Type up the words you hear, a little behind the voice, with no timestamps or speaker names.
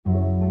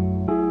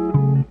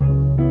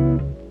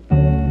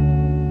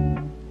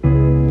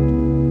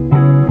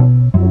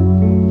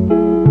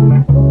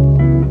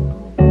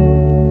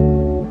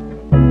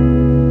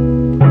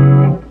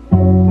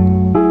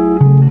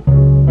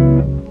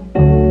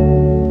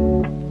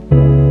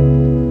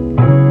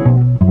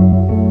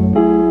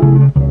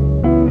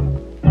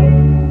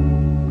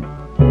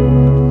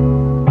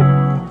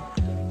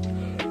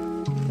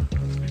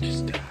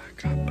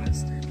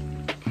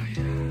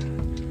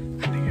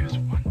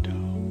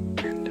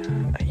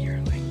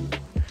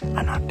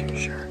I'm not too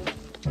sure.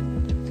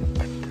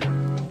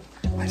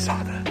 But I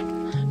saw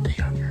the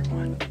younger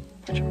one,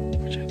 which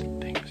I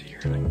think was a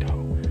yearling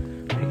doe,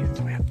 making its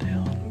way up the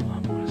hill, and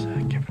Mom was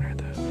giving her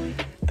the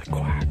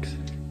quacks.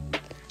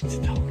 It's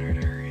telling her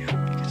to hurry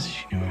up because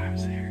she knew I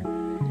was there.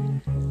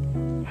 I'm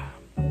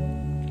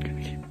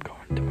gonna keep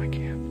going to my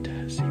camp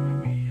to see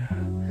what we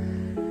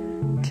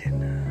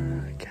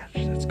can catch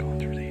that's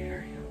going through the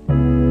area.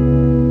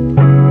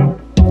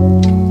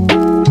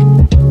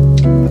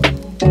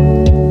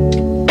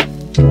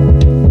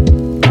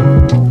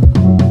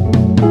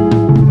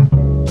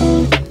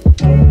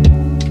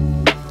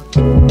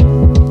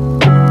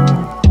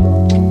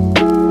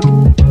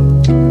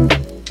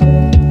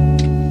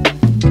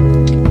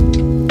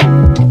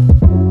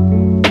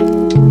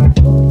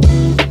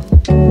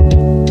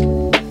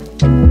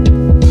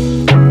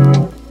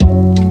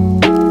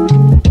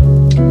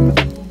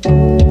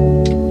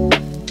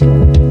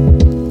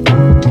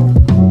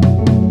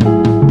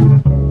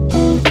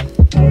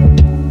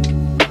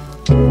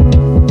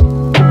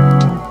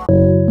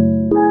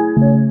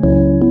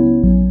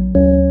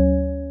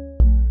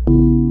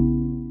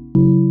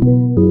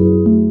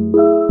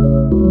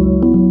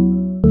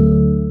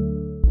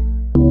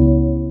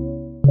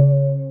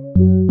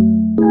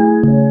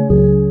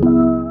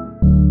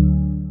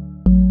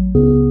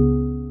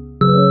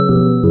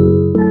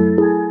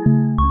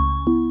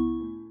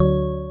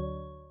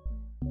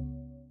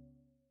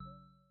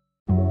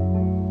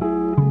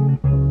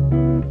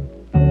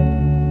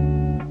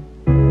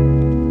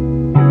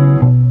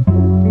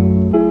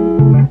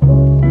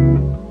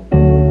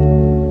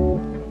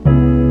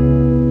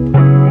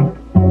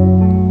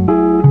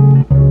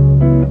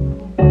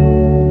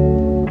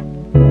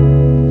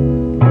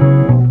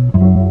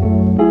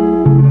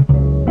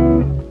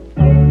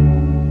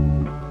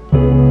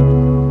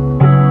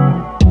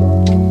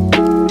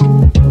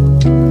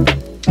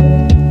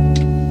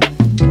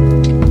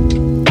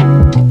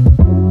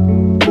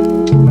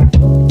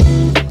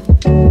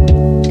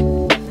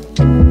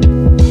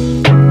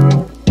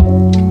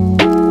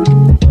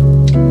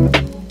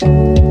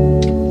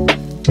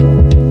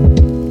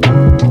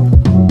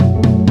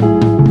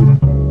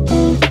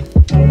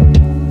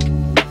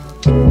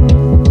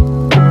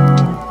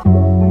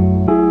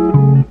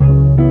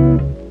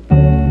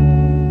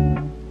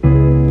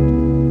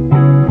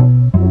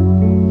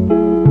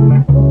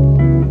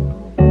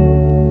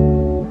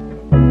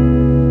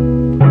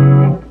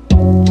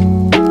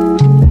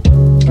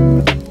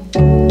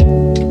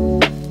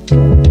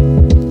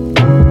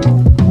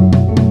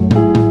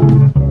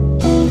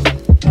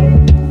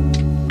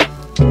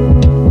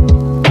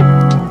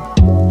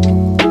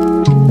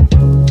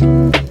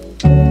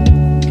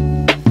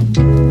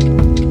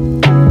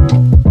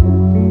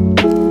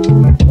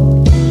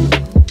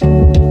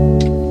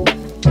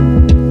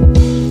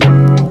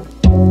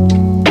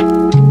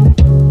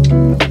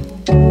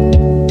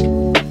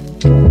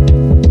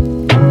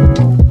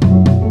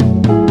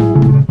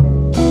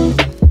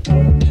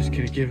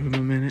 Give him a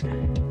minute,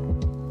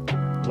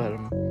 let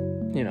him,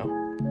 you know,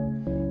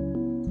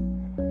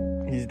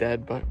 he's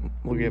dead, but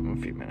we'll give him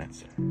a few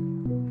minutes.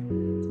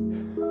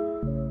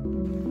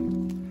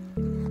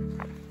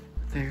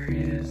 There he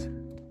is,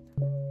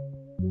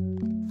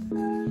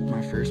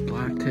 my first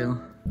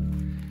blacktail.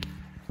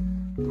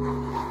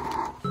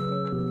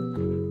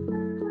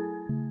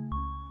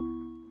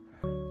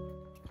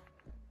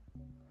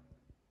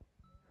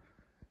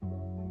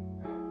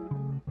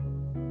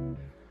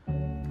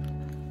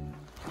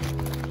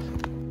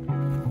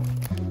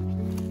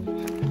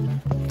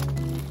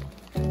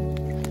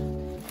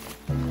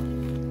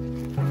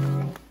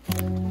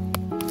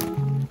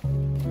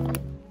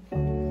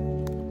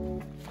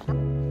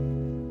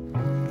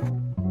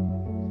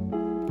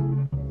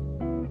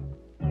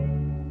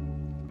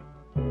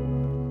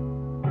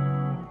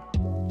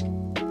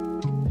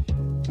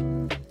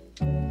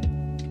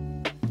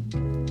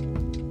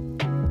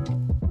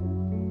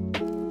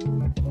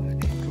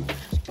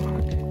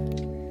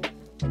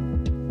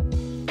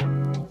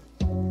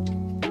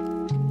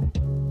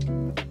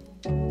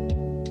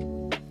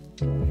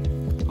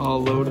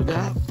 All loaded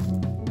up.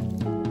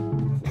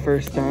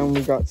 First time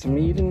we got some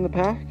meat in the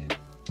pack.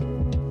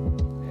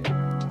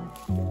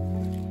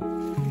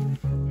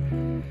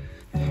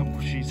 Oh,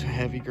 she's a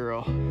heavy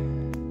girl.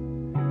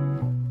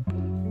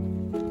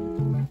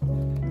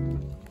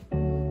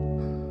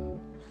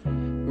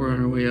 We're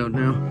on our way out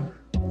now.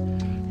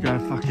 Gotta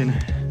fucking,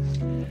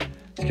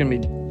 it's gonna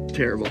be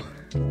terrible.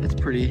 It's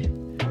pretty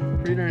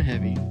darn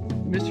heavy.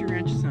 Mystery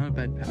Ranch is not a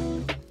bad pack.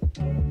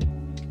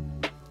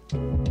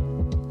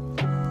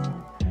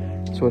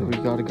 What do we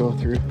got to go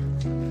through?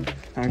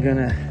 I'm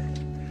gonna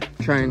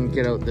try and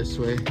get out this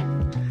way.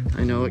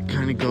 I know it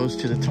kind of goes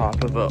to the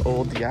top of an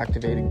old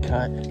deactivated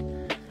cut,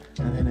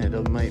 and then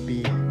it might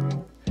be a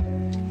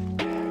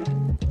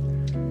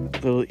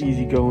little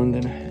easy going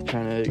than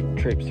trying to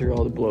traipse through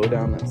all the blow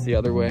down that's the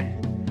other way.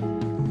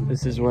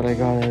 This is what I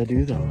gotta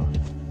do though.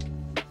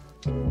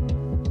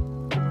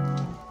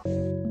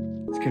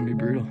 It's gonna be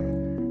brutal,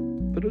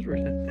 but it was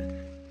worth it.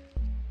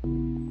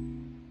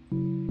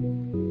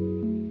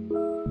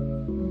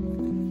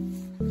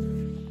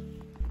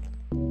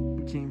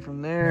 came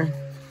from there.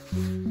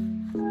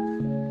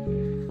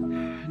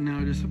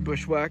 Now just a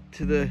bushwhack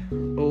to the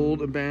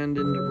old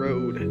abandoned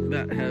road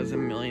that has a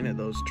million of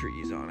those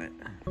trees on it.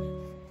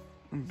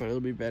 But it'll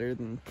be better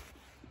than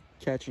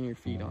catching your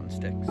feet on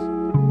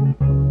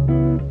sticks.